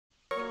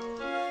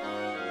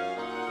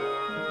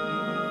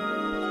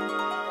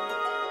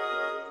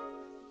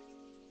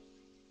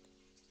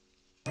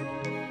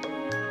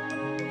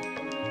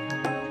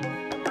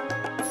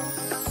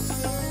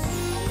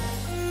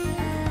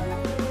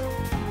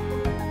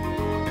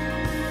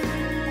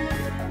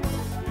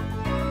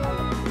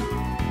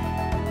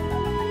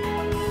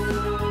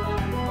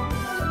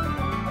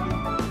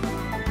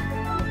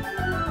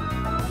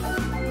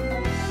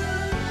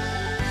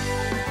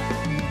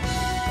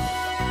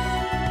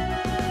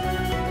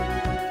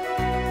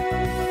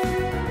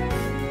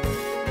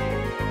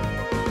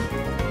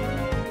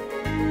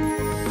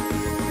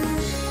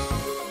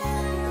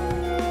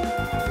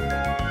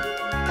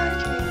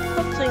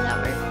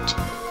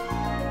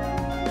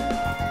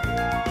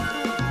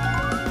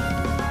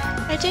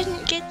I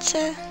didn't get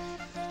to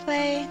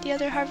play the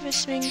other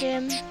Harvest Moon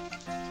game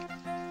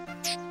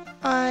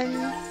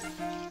on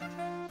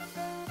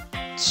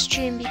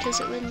stream because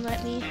it wouldn't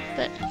let me,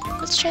 but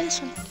let's try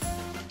this one.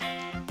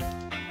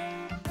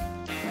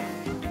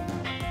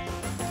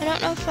 I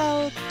don't know if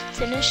I'll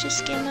finish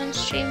this game on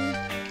stream,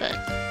 but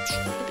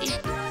maybe.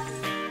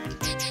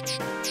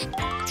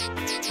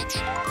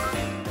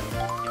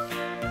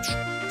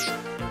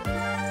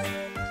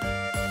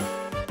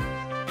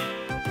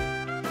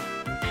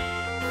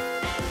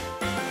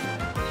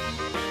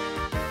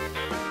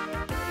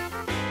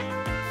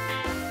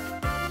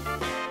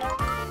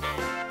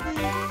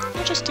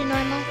 I'll just do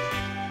normal.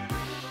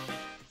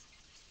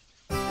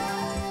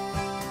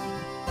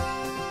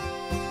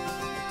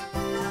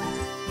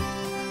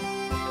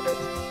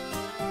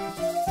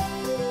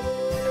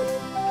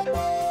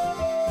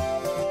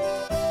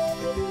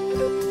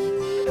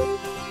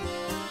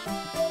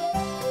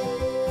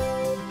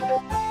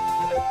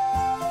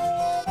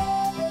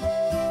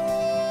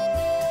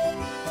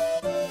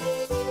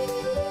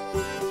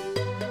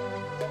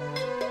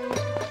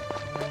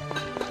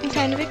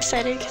 Kind of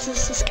excited because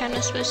this is kind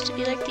of supposed to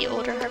be like the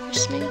older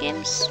Harvest Moon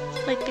games,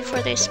 like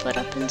before they split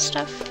up and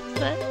stuff,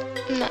 but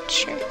I'm not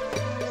sure.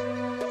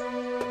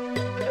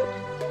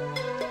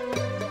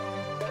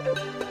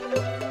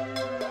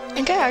 I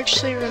think I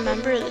actually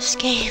remember this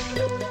game.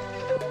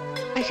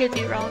 I could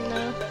be wrong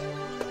though,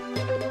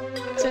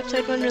 because I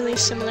played one really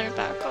similar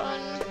back on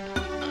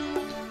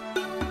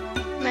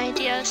my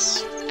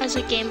DS as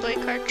a Game Boy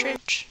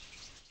cartridge.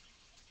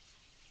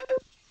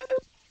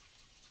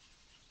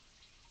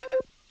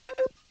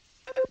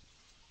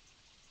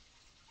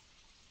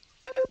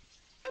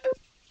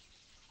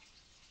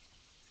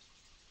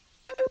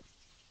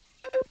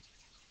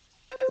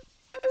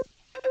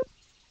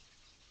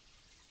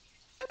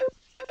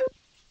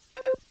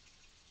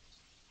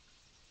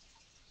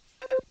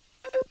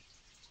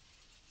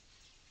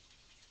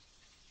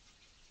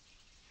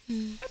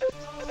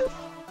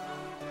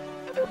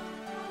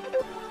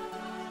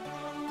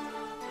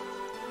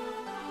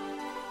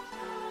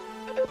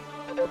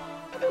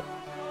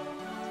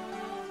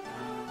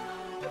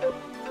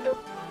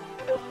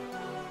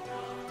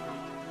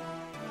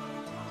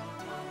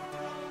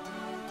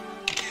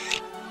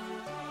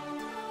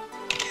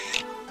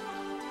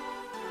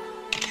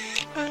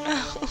 Oh no.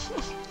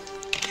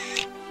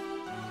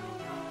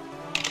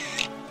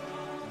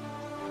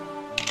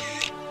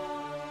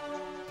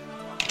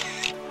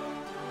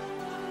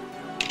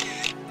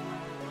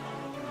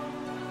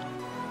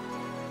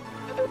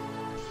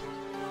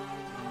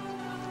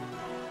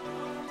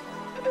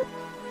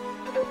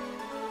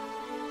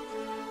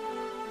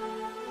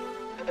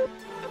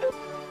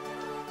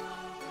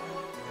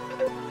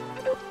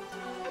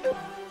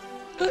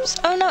 Oops,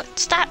 oh no,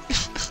 stop!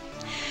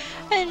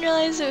 I didn't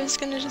realize it was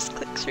gonna just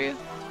click through.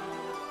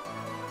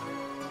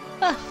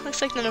 Oh,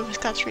 looks like none of us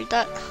got to read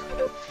that.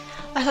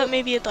 I thought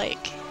maybe it'd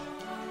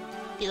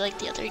be like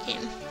the other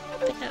game,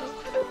 but no.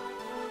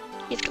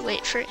 You have to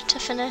wait for it to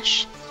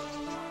finish.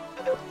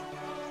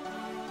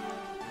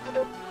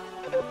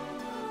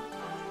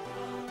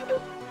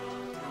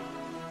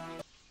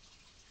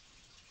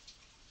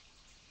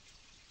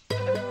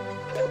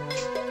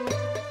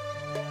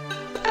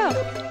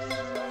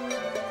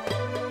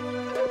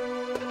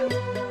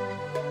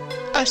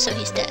 Oh, so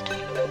he's dead.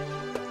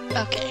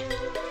 Okay.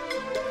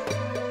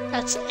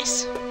 That's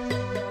nice.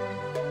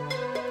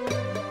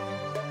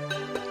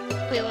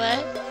 Wait,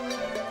 what?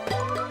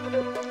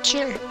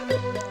 Sure.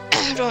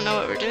 I don't know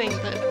what we're doing,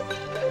 but...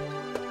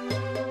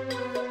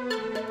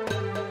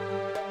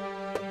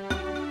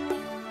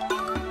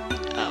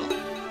 Oh.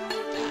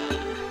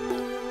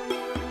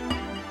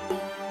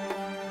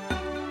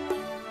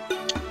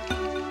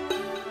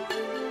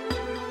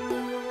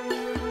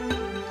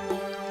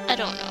 I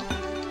don't know.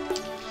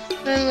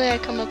 Normally I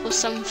come up with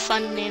some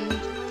fun name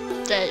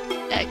that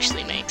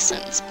actually makes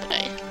sense,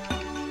 but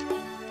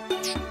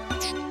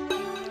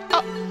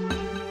Oh!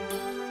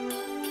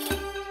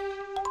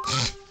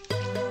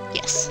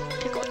 Yes,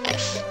 pickled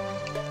F.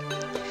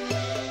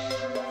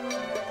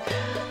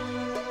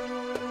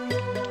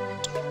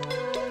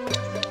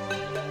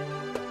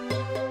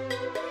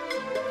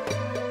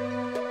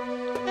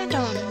 I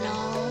don't know.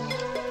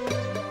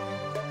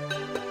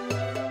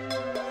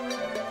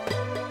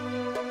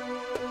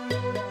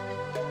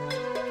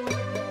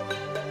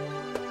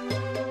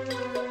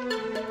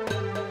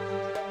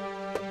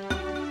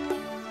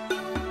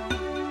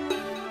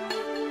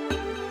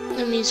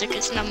 The music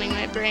is numbing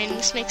my brain.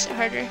 This makes it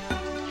harder.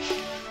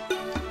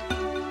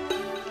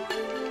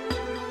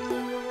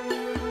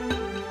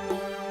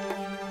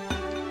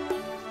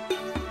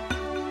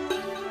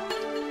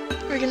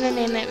 We're gonna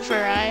name it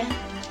Verai.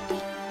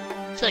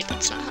 I feel like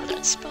that's not how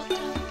that's spelled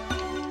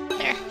though.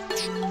 There.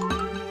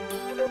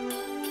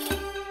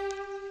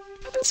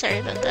 Sorry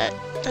about that.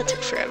 That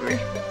took forever.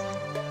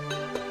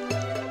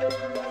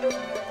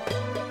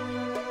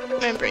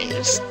 My brain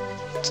just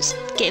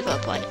gave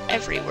up on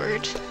every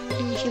word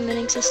in human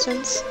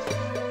existence.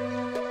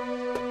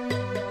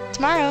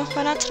 Tomorrow,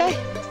 why not today?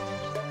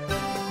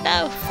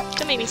 No,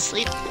 don't make me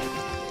sleep.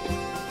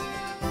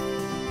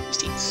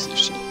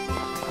 sushi.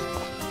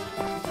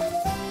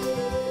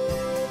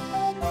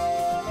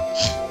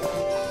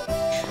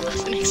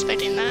 Wasn't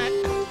expecting that.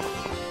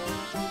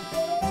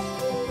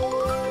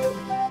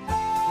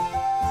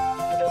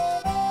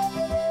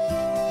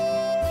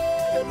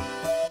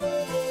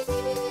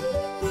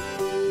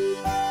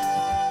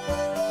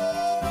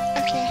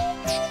 Okay.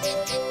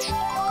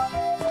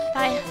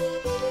 Bye.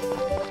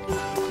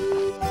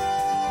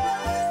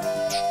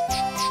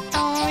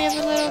 Oh, we have a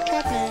little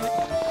cabinet.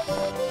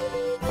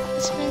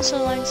 It's been so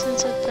long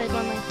since I've played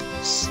one like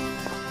this.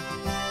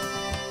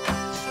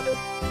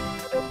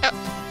 Oh,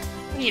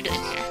 what are you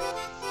doing here?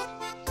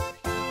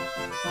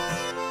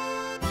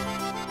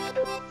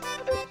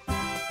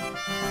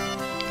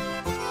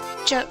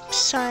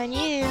 Joke's on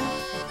you.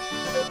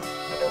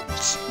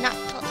 It's not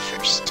the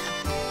first time.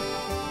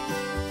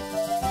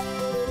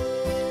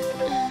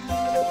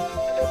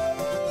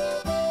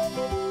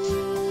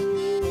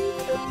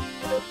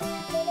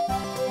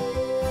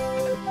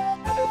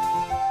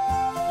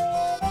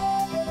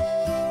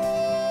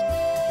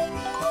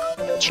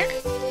 Sure.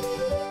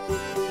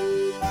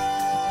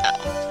 Oh.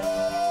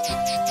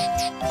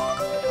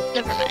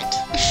 Never mind.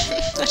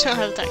 I don't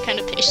have that kind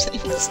of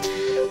patience.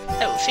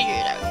 I will figure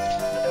it out.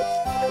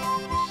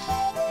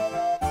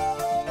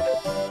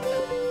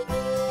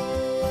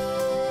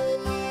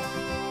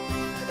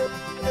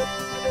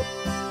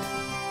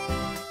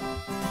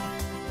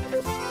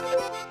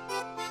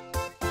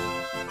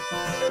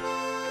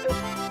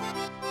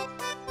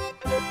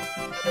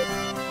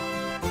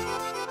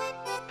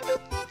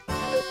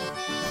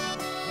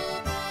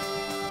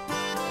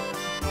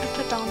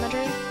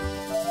 Pedometer?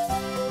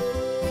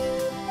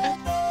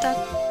 That,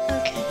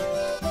 okay.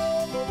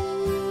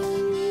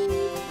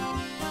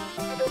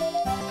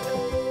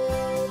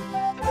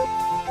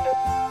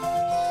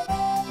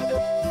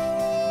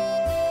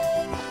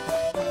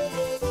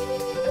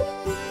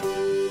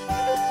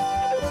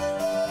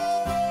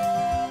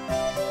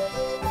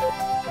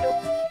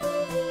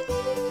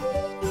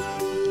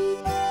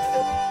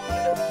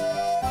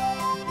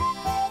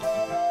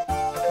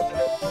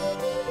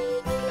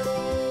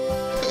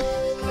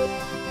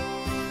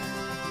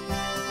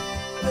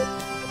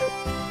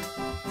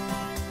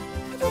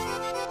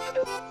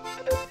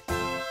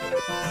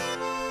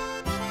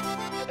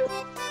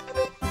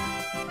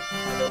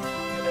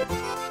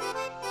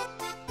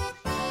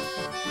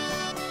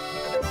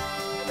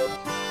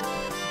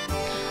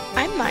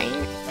 I might.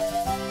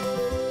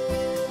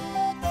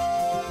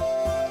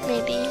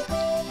 Maybe.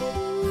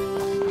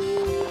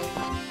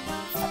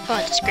 Oh,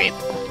 that's great.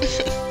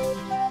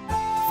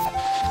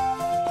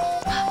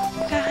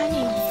 Got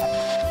honey.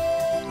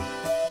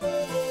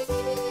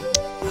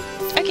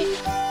 Okay.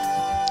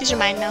 These are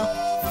mine now.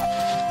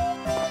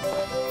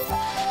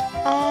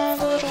 Oh,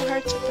 the little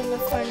hearts up in the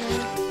corner.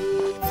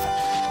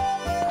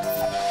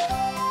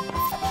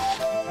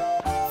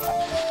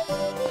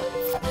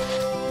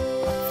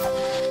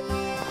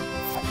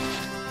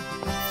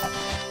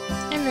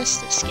 I miss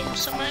this game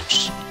so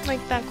much.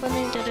 Like back when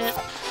they did it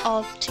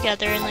all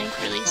together and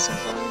like really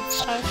simple and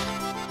stuff.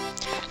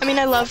 I mean,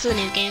 I love the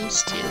new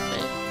games too, but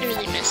I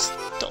really miss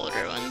the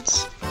older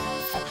ones.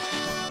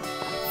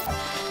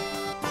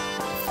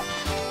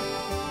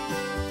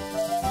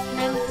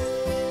 No.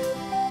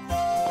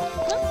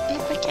 Nope, no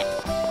quite yet.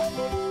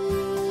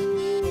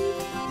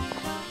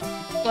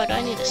 What, do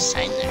I need a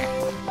sign there?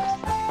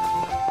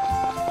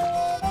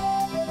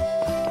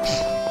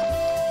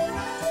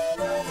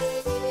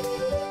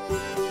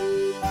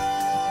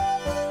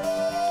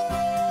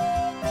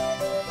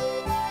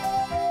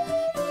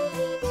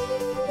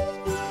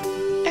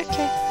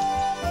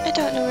 I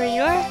don't know where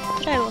you are,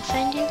 but I will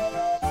find you.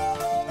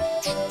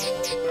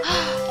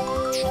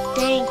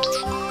 Thank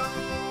you.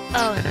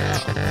 Oh no.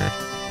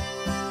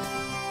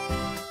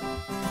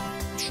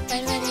 Why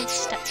do I need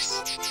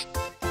steps?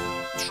 I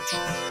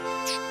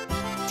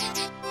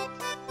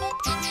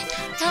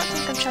don't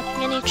think I'm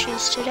chopping any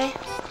trees today.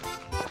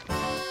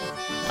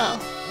 Oh.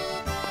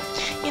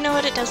 You know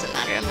what? It doesn't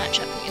matter. I'm not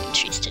chopping any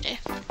trees today.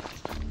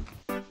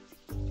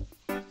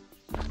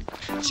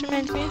 This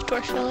reminds me of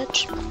Dwarf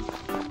Village.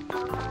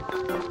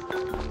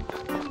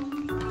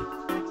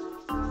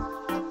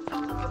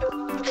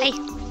 Hi.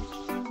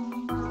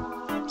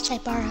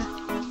 Saibara.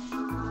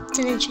 It's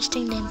an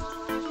interesting name.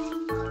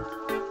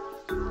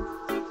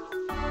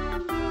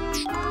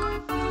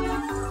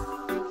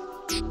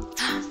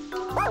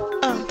 Oh,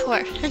 I'm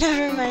poor.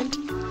 Never mind.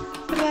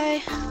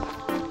 Bye-bye.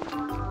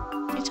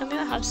 Can you tell me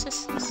what house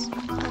this is?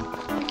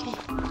 Oh, okay.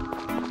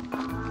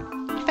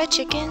 Buy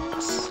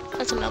chickens.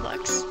 That's a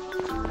mailbox.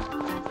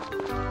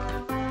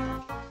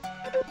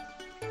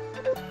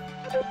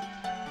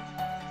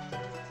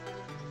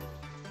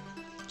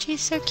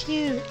 She's so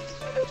cute.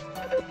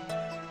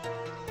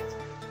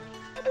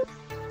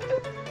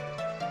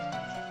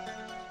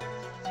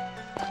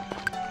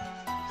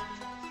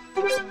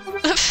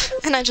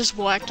 And I just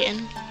walk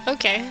in.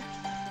 Okay.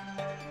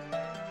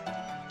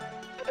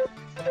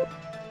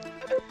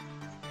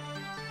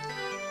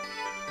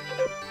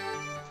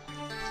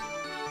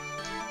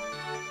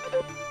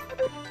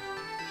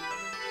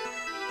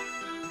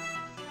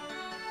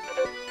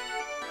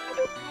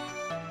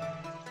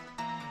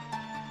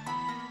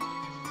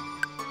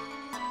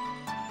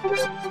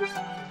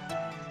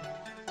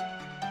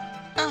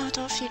 Oh,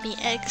 don't feed me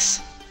eggs.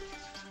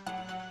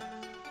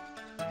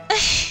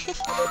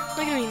 Not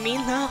gonna be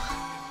mean though.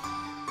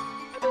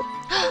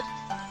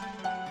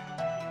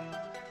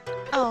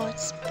 Oh,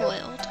 it's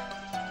boiled.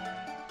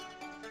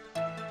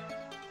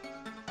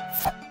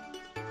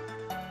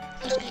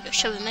 I'm just gonna go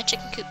shove it in my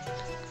chicken coop.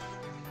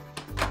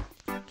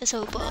 It's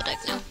a boiled egg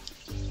now.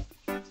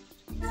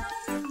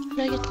 How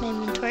do I get to my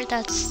inventory?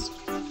 That's...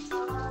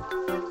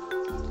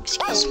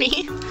 Excuse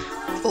me?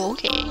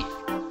 Okay.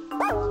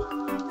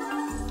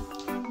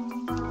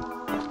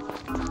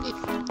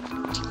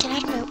 Get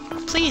out of my...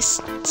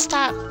 Please,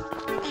 stop.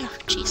 Oh,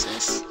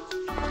 Jesus.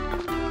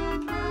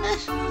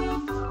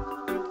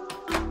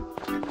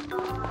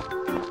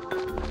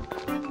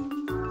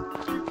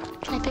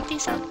 Can I pick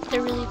these up?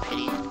 They're really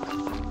pretty.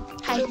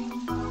 Hi.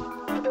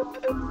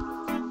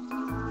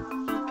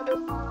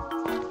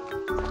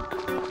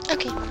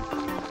 Okay.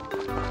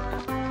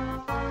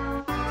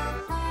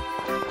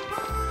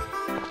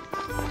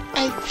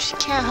 I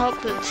can't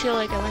help but feel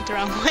like I went the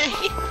wrong way.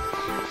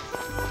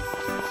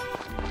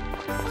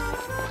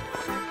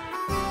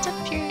 It's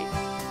up here.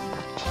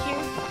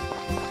 Here.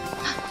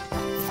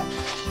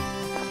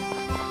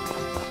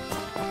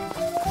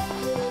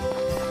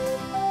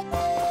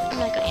 I'm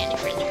not going any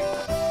further.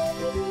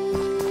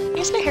 I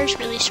guess my hair's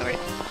really short.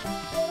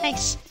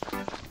 Nice.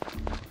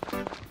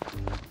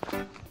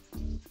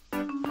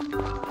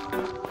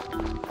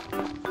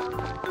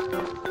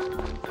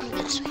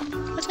 This way.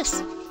 What's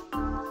this?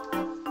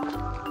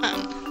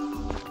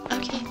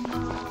 Okay.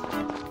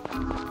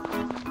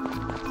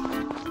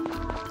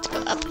 Let's go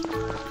up.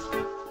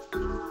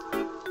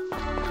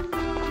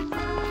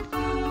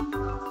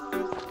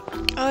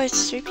 Oh,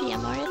 it's 3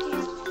 PM already?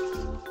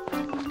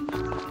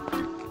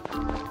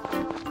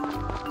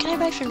 Can I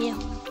buy from you?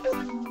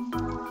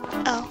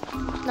 Oh,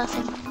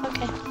 nothing.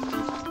 Okay.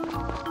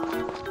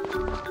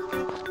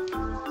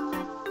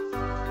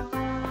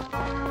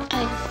 I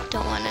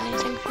don't want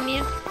anything from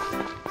you.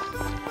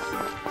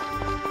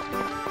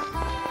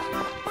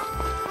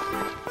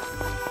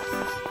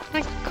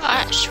 My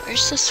gosh,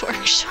 where's this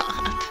workshop?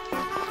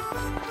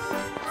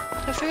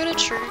 If I go to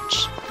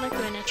church, I'm not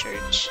going to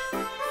church.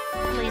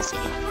 I'm lazy.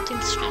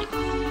 Things straight.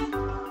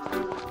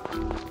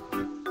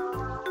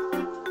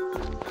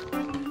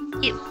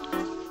 You.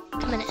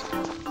 Coming in.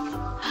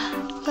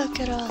 Look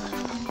at all of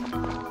them.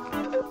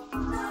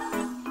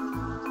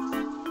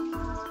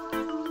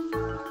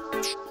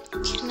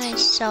 Can I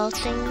sell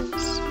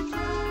things?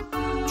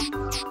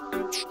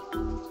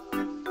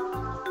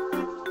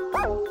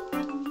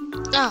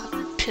 Oh,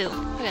 poo.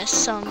 I gotta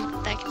sell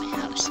them back at my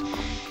house.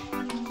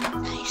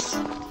 Nice.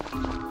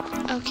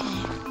 Okay.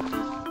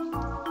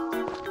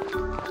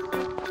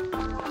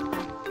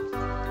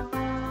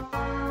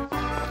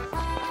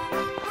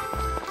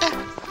 Ah,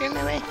 you're in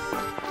my way.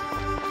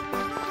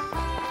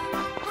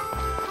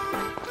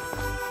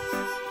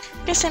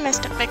 Guess I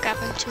messed up by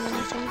grabbing too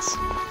many things.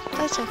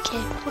 That's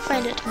okay. We'll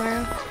find it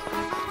tomorrow.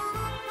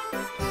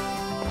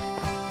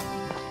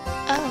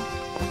 Oh.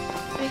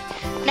 Wait.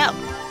 No!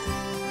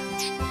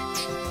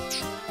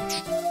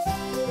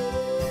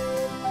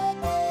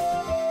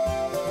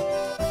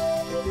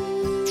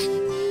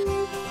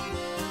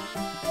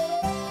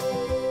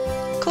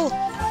 Cool.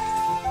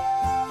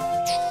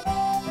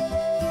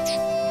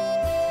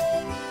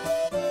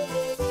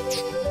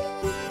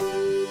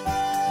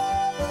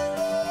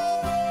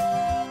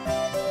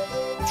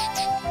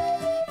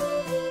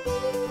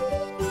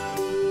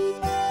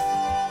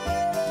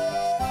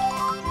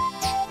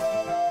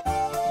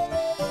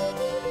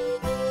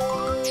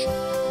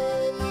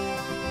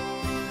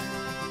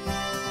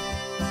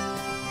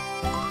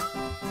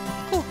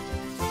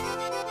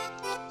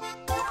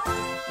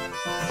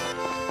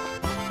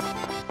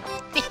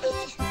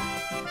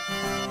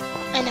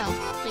 I know,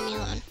 leave me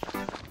alone.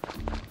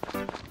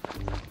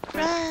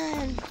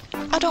 Run!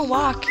 Oh, don't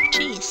walk,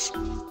 jeez.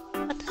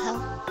 What the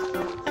hell?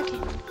 Okay.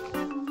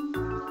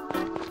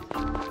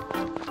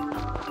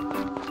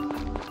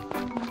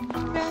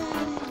 Run!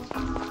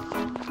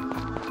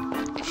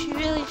 If you're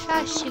really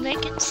fast, you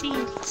might get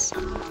seeds.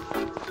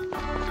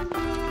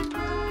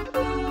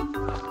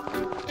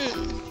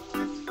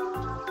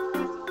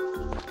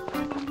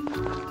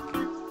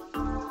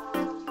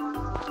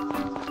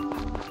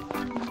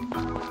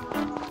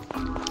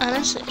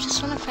 Honestly, I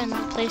just want to find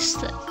that place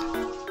that...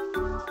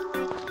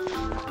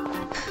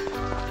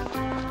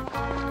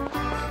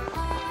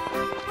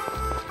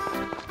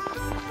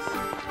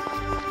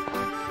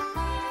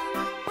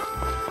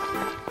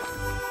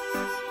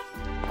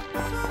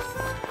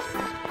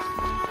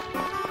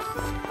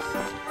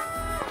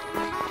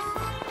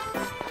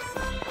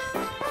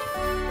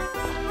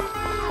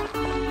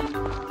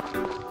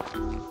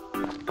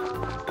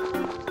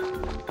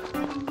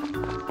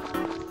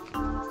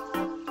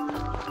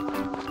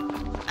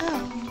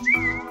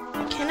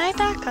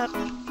 back up.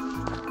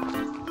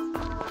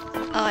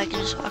 Oh, I can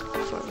just walk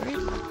forward.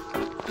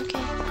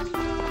 Okay.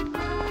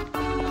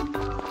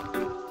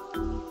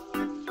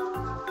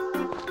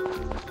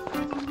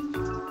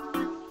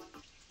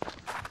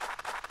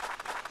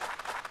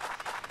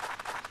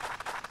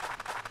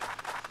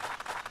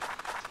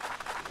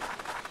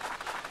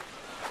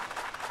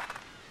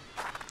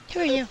 Who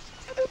are you?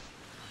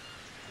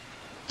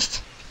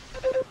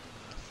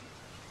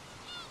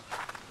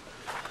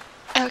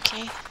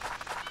 Okay.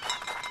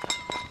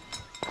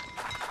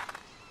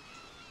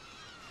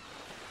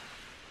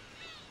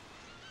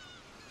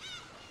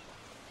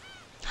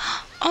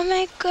 Oh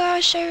my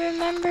gosh, I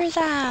remember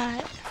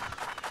that.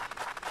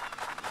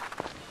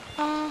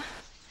 Oh,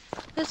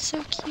 that's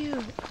so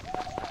cute.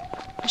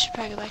 I should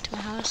probably go back to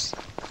my house.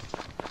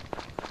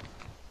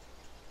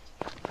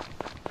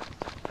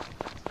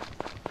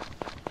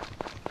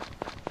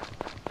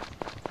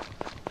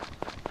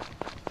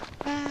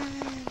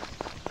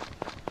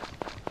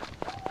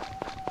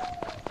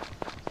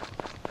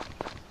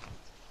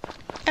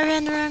 I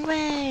ran the wrong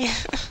way.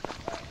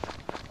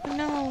 Oh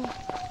no.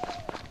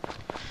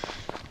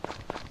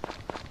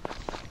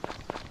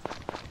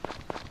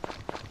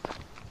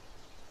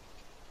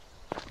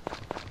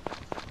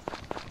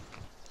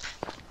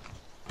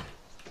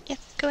 Yep,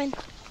 go in.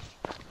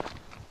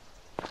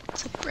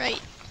 It's so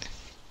bright.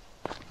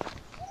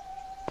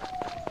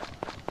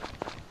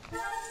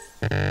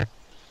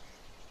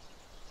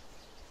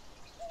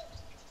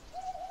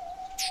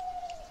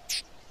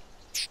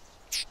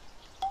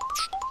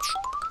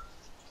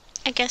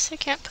 I guess I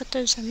can't put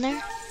those in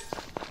there.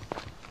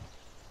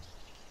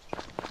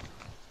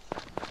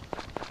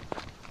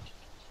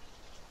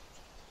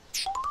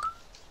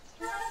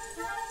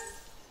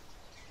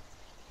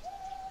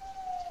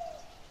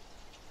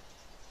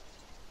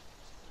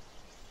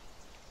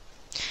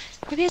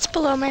 Maybe it's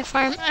below my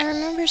farm. I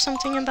remember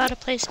something about a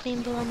place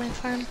being below my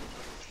farm.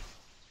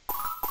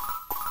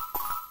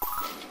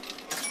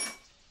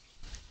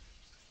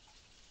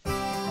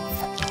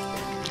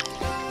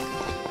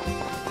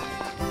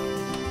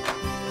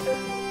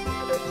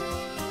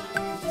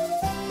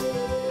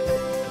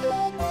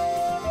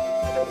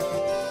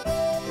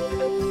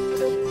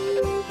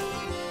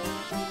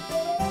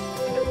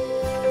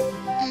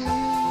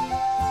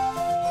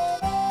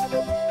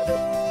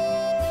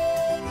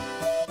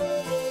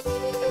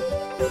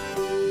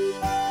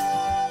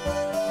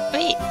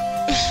 Wait,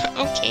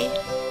 okay.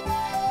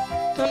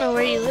 Don't know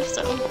where you live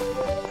though.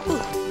 Ooh.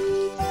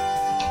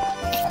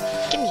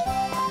 Gimme.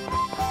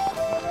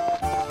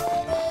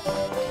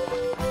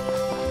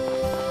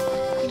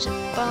 There's a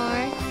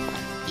barn.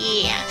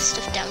 Yeah,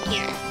 stuff down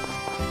here.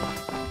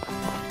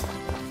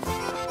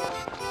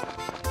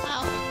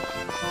 Wow.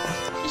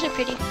 These are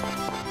pretty.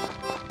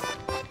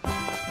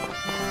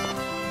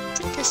 Is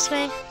it this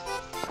way?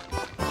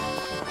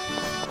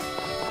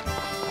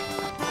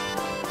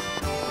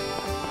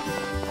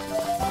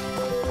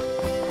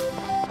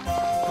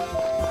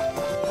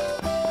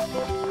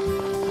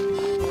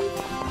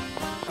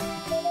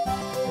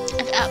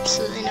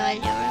 Absolutely no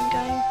idea where I'm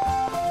going.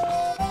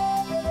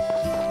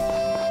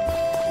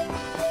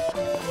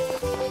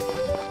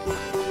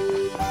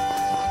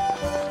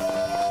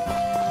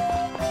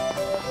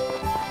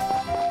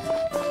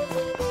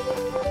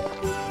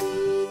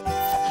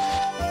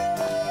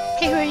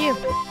 Hey, who are you?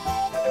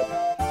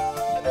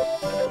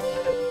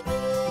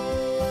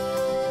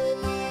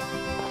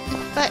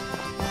 But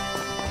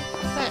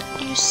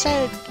you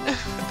said...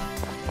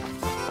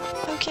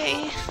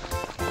 Okay.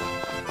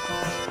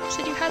 You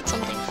said you had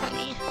something for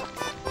me.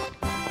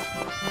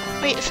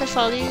 Wait, if I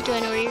follow you, do I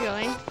know where you're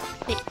going?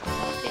 Wait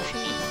for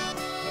me.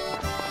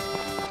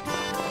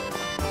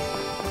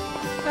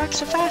 Walk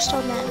so fast,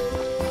 old man.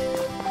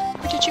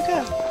 Where did you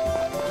go?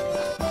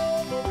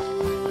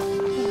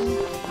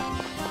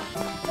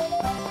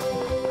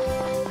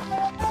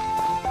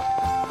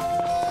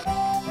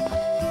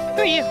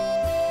 Who are you?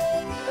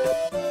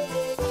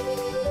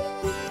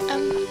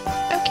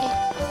 Okay.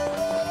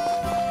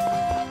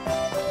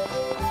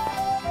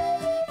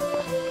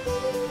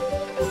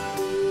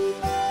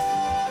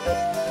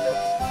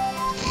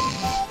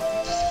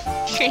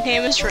 Your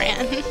name is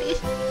Ran. Okay.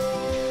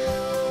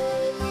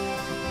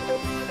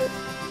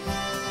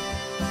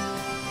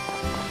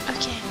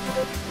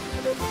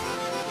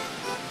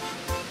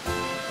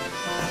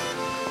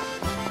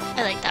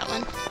 I like that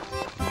one.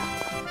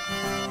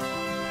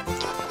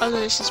 Although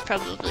this is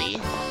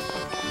probably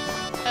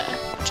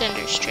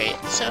gender straight,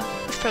 so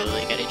we've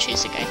probably got to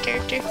choose a guy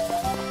character.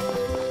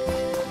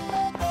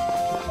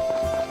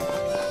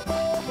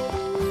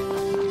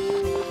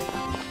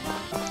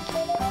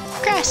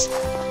 Grass!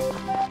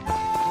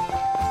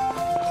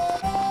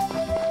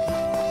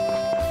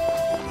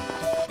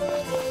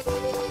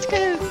 Let's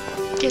go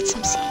get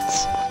some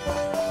seeds.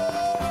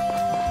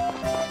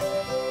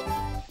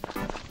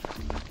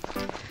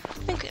 I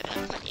think we have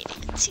enough money to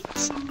get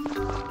seeds.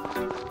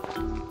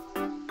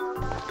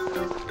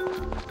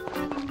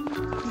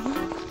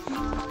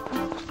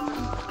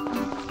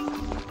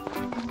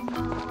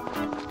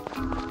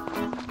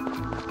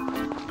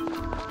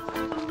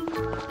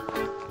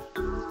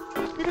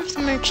 What if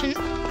the merchant is...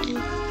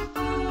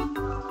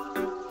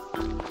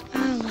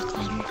 I'll look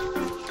later.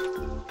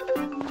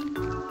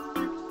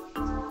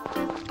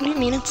 What do you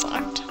mean it's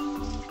locked?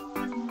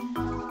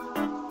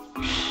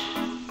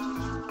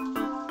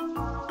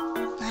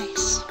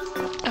 Nice.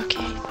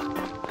 Okay.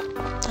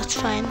 That's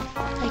fine,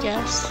 I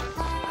guess.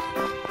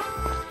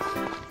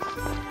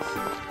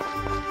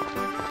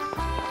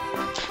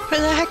 Where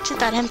the heck did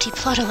that empty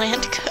plot of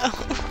land go?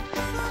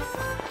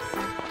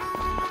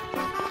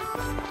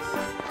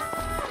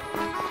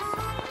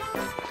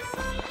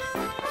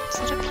 Is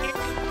it up here?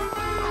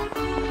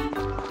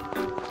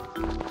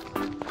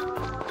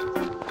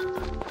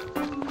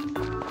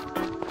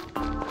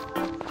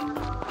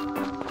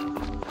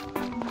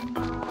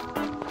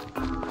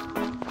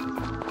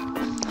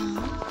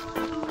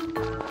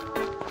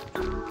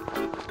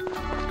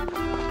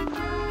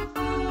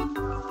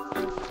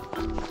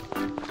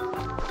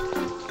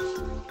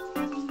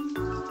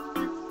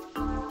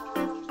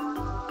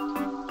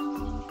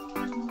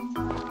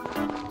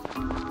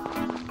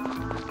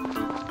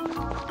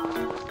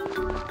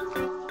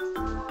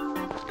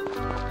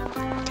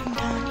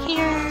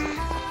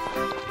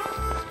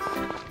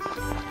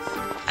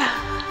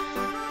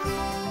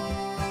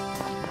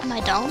 Am I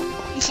down?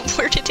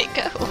 Where did it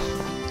go?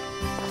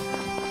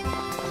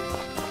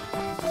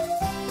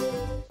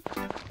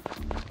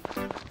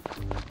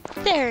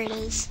 There it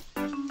is. I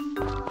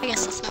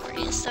guess that's not where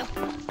he is, though.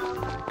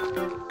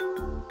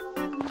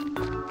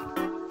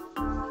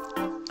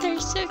 They're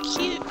so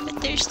cute,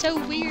 but they're so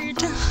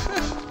weird.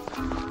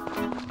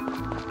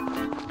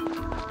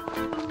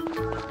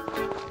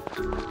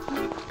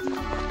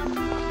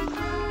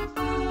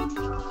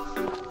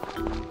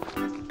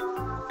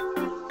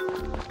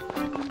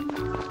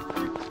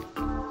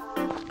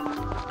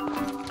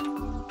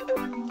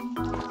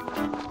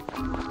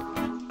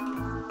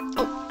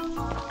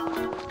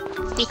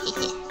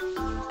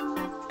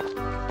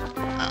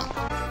 Oh,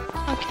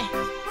 okay.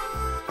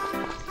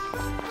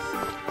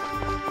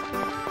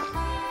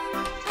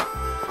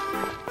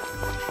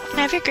 Can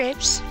I have your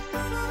grapes?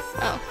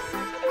 Oh.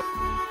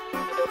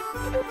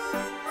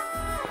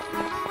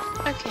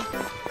 Okay.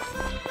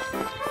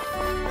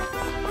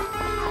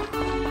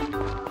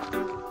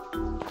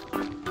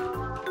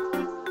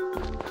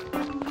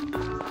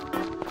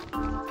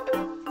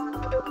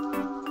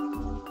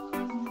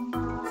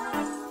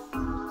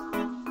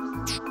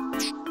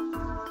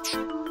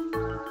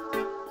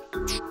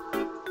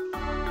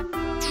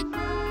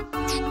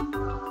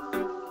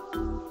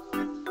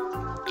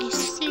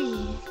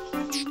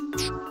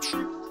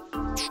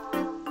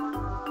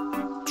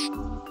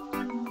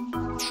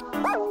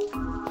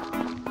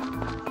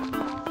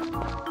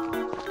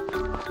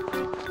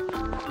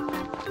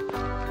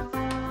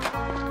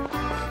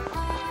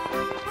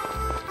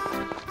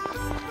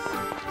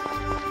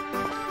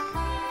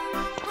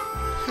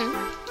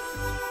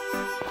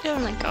 Oh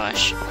my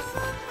gosh. What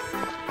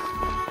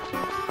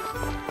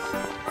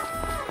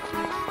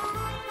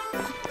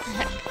the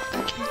heck?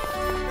 Okay.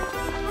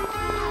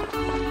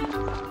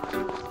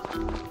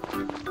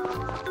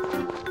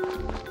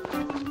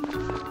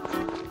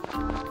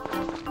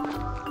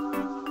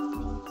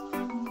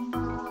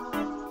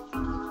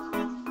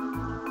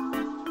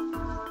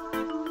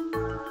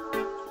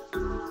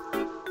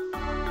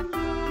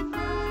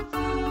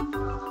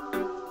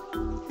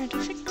 How to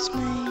fix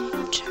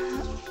my chat?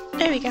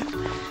 There we go.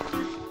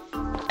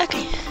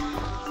 Okay.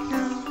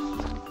 Now.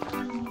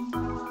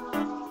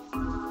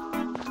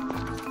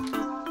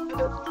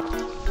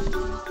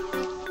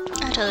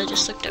 I totally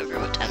just looked over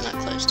what time that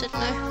closed, didn't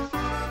I?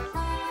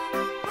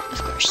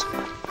 Of course.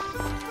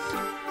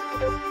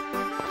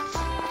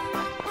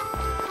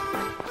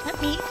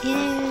 Let me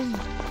in.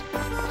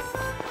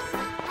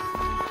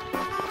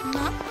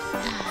 Not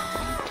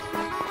bad.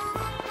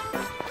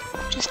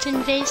 Just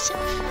invasive.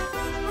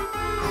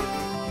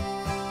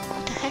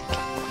 What the heck?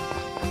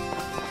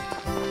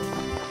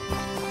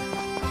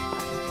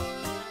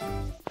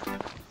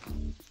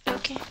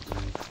 Okay.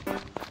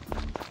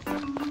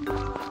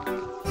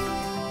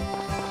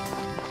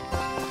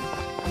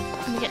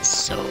 I'm gonna get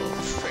so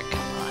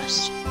freaking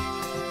lost.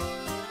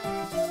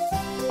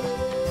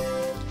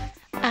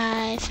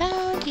 I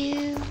found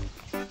you.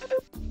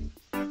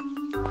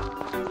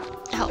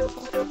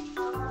 Helpful.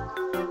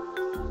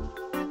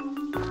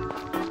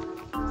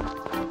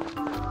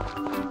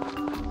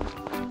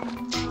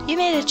 You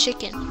made a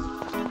chicken.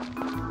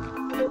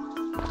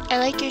 I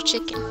like your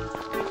chicken.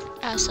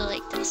 I also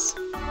like this.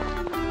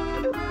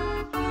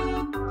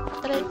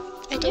 But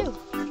I do.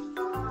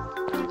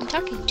 I'm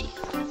talking to you.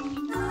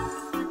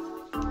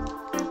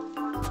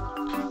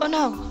 Oh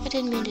no, I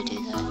didn't mean to do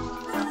that.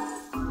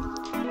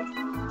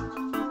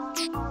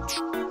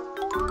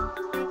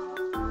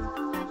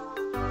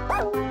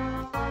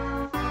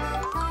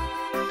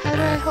 How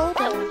do I hold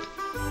it?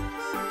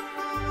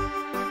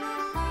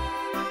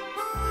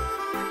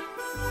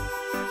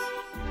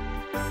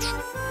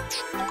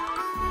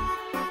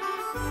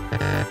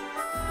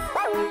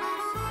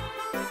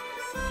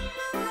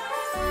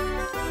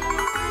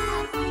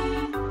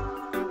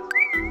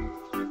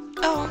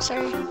 Oh, I'm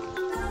sorry.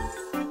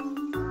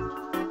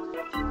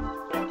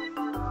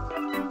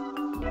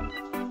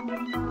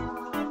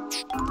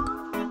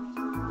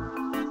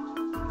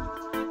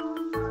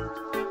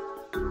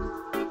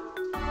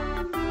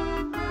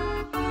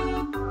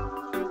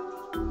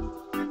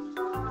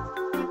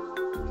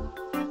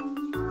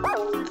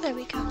 There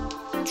we go.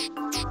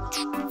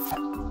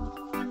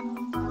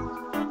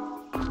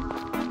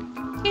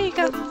 Here you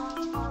go.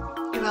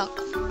 You're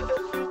welcome.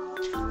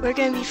 We're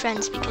gonna be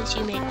friends because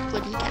you make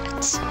wooden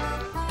cats.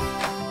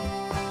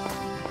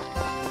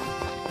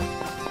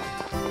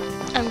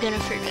 I'm gonna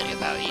forget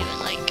about you in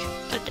like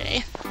a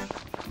day.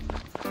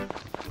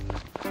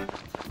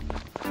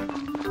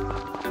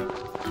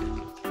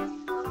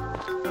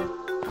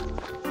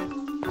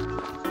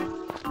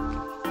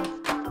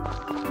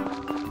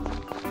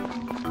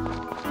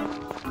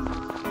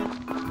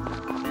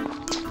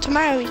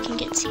 Tomorrow we can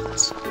get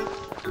seeds.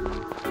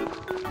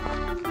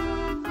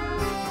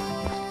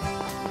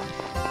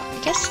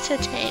 I guess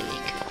today we could.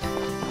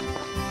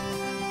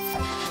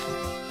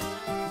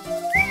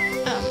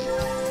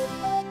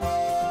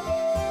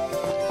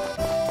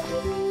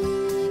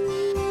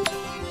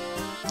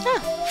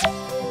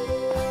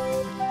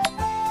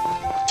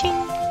 Ting.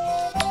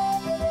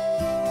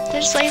 Did I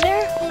just lay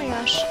there? Oh my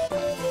gosh.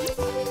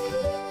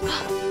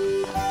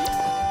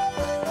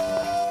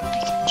 I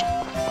can jump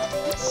on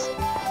this.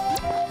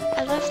 I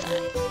love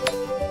that.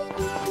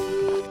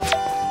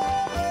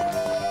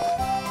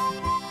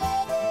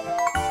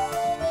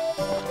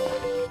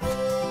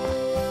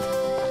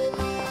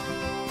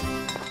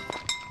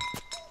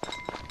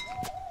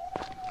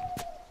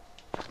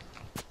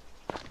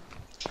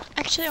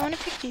 Actually, I want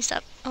to pick these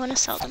up. I want to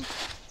sell them.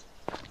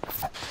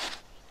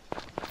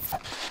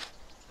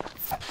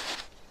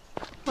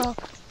 Well,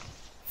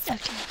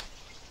 okay.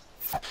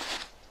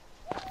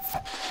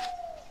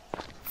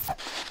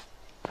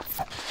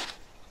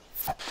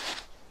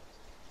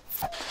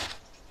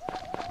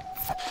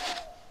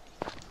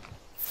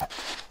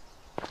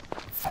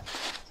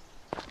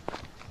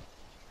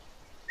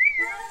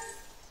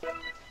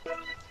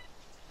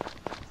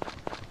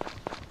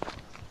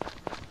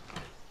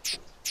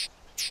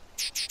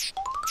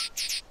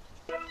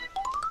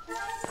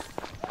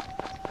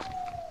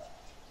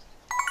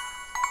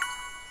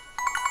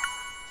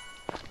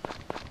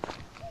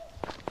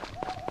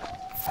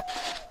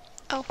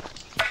 Oh.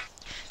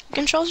 The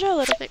controls are a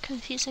little bit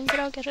confusing, but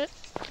I'll get it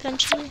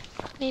eventually,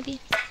 maybe.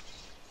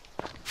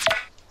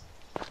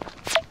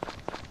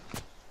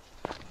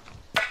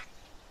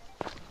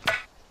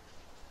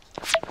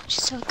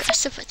 She's so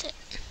aggressive with it.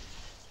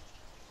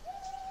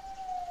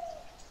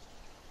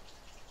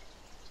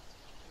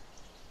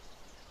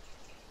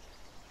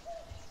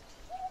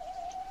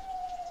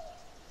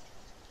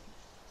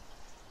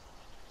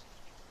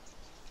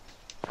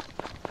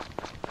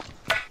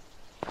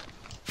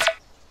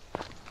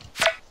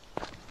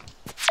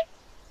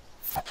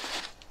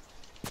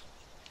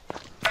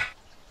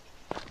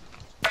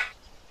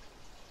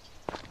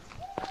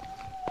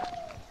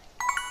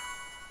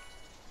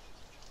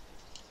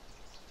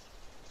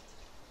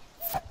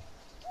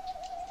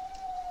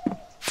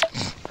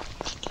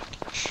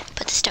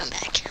 Put the stone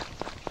back.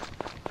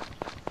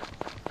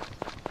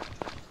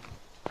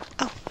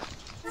 Oh.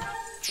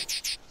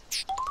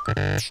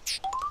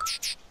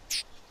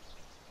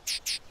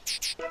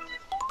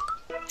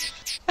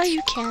 Oh,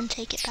 you can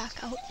take it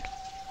back out.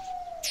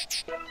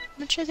 How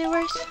much are they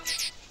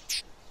worth?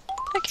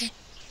 Okay.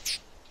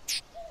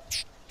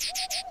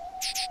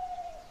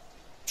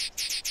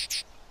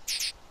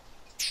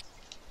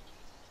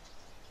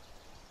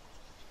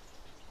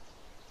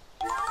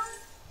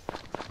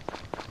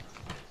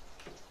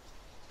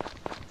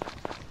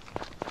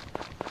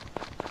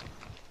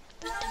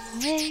 Put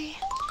them away.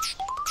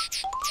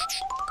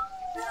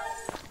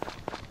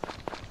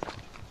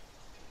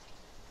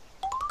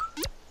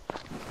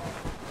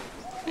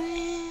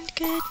 And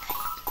good night.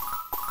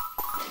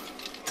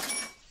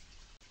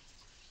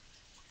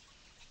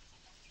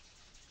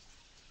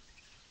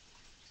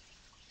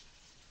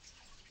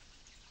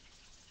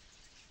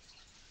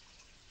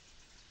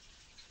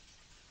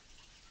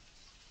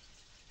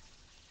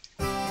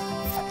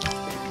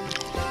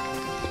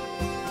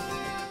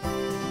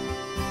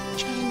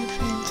 Trying to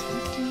find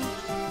something.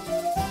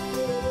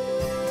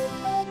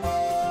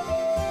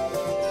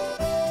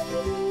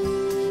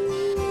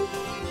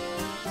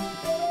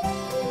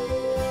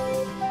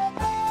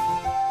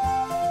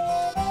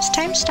 Does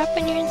time stop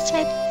when you're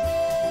inside?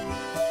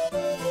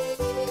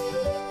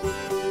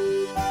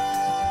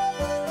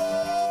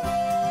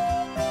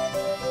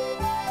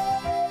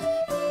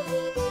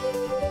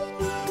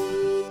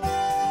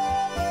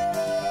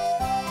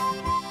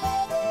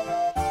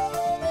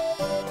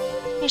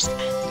 Here's the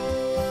path.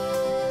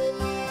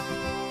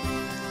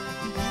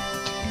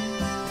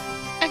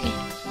 Okay.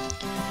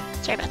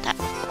 Sorry about that.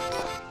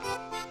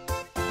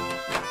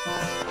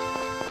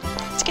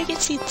 Let's go get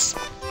seeds.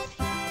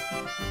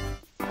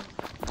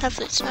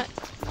 Hopefully it's not.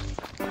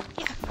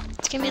 Yeah,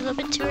 it's gonna be a little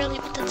bit too early,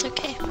 but that's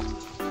okay.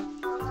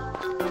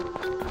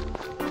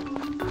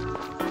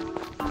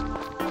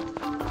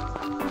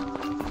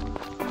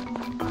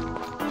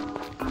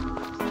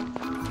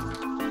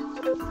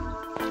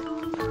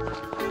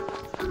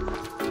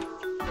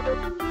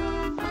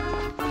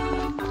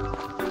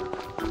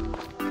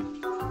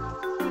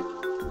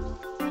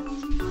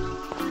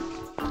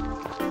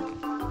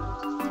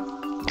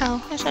 Oh,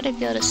 I thought I'd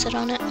be able to sit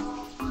on it.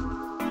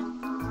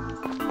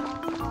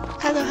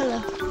 Hello, hello.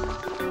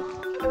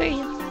 Who are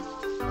you?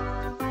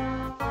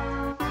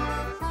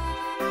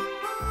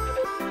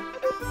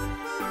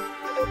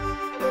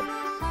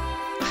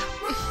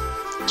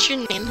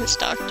 Should name his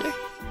doctor.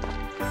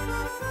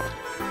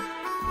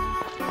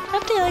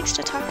 Nobody likes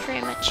to talk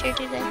very much here,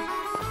 do they?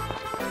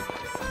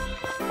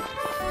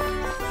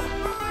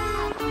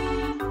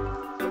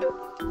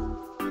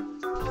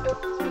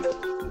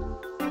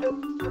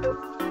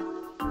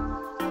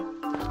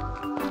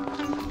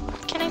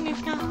 Can I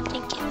move now?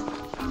 Thank you.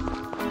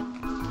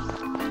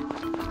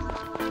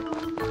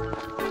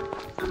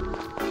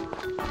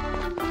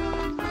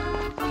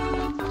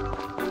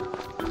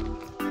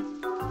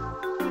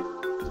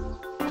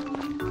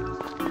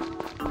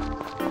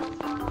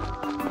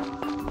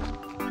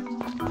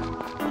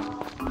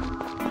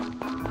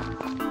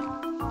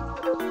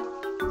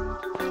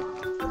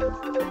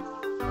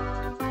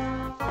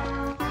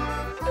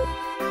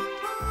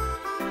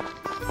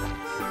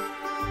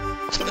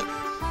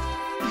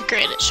 I'm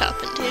great at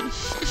shopping, dude.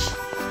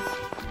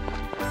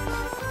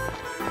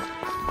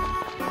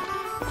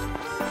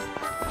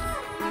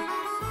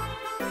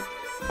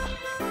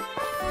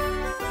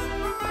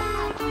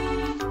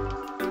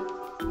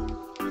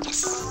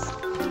 Yes.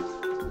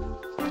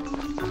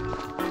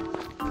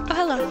 Oh,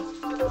 hello.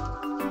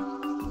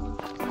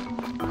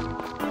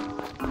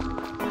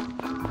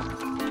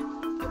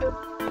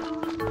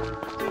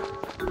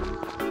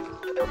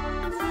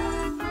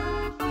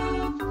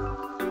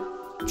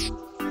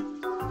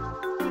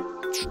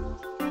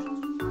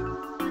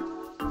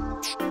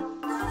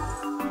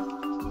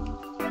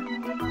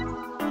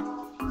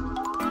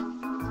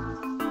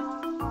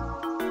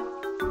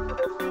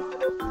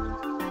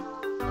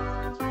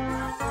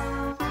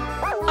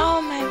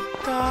 Oh my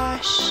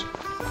gosh.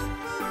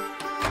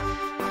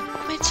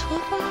 My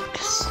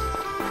toolbox?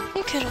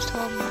 You could have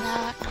told me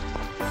that.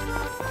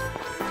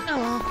 Oh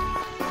well.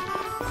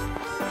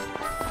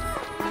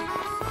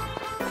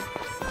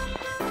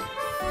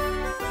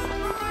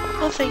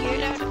 We'll figure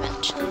it out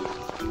eventually.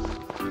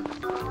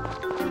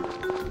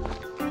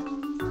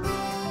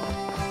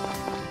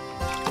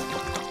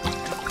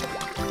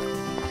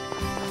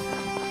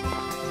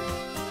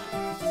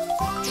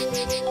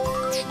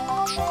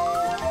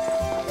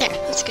 There,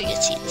 let's go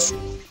get seeds.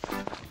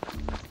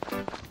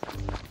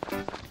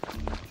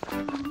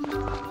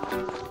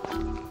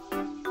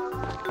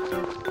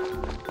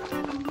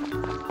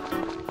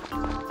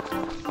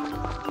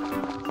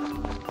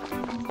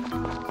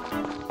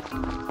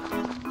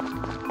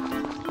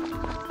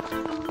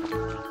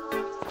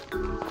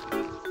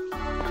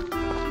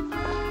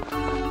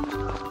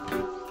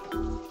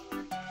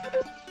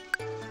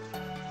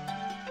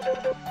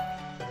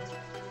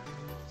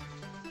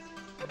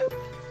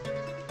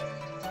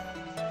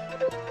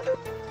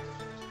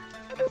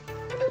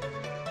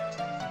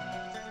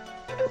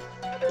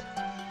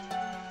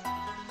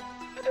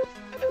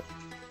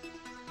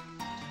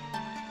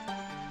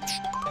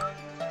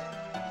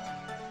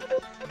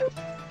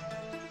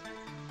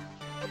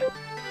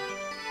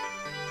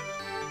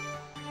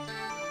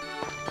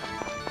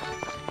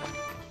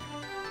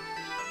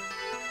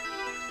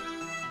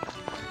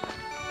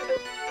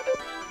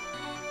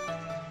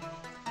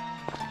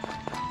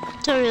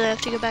 Don't really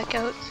have to go back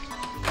out.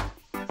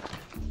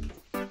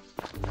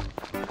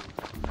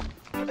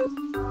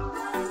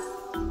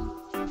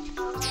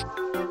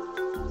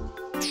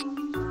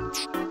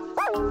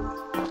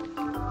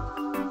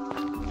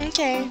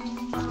 Okay.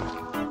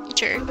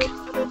 Jerk.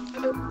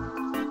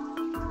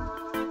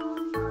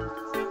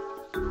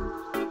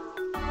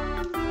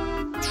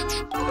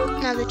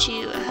 Now that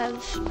you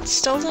have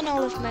stolen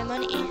all of my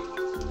money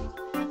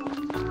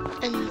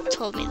and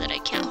told me that I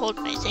can't hold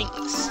my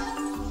things,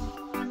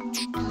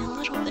 I'm a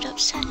little bit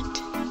upset.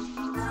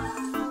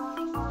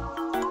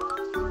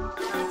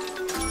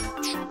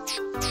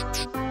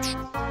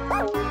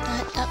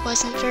 That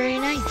wasn't very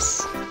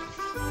nice.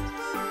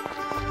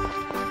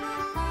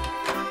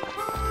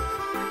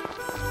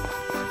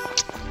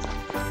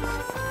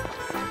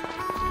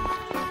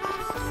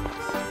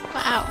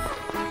 Wow.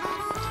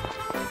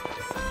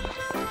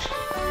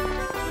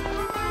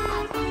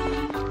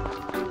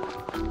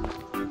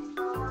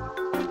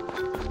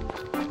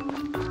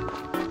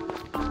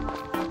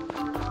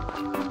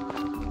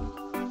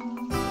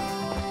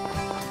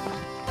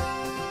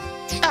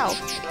 Oh.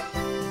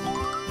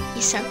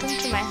 You sent them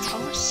to my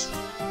house?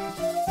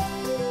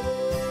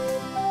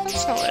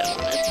 That's not what I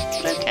wanted,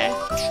 but okay.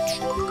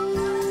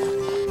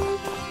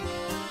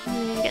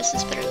 I guess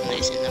it's better than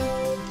losing them.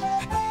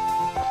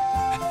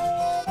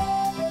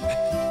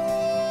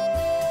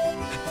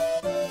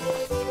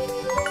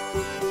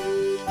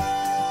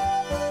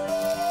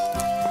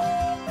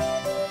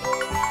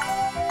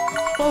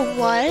 Oh,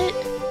 what?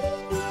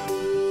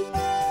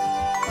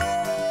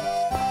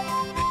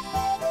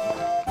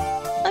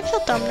 I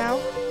feel dumb now.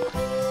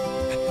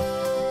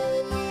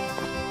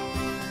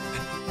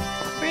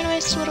 We're gonna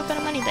waste a little bit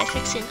of money by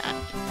fixing that.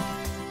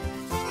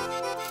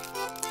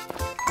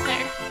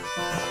 There.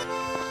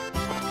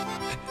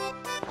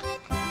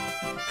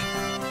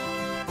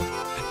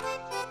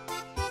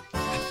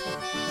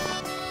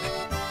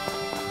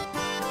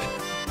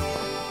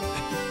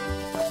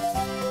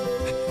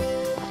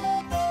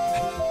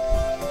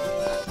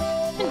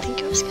 I didn't think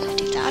I was gonna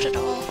do that at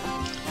all.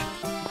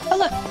 Oh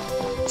look!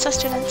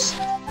 Sustenance.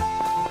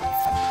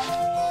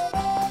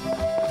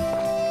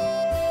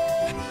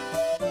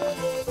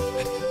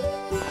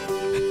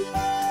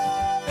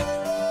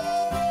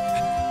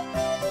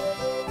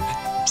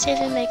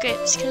 saving my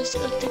grapes because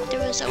it looked like there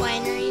was a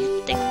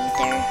winery thing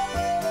there.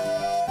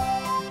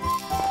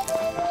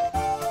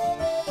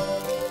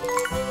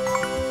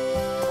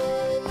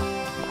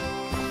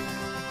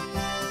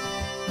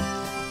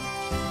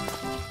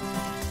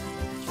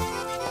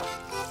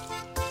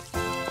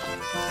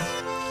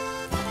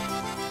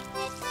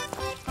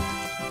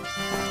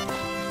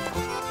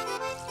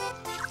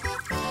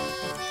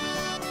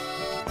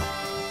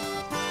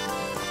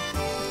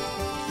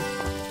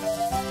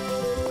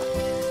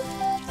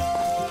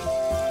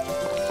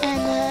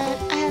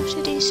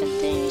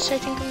 Something, so I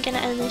think I'm gonna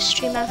end this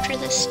stream after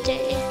this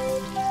day.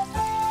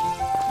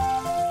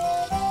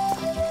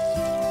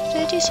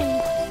 So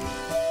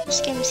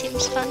this game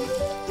seems fun.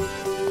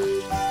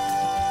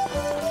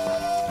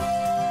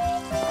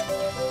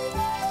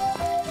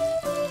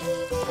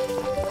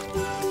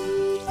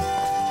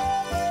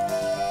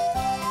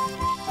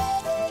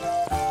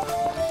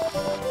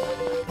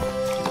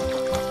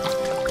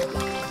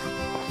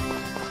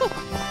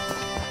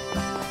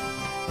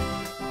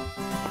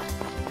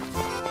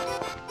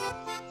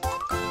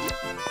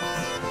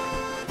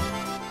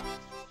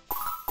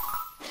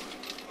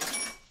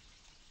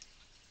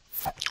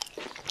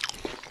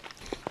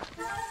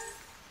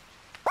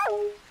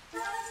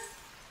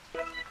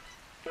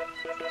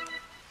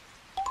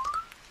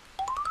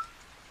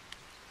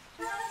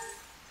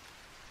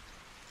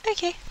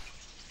 Okay.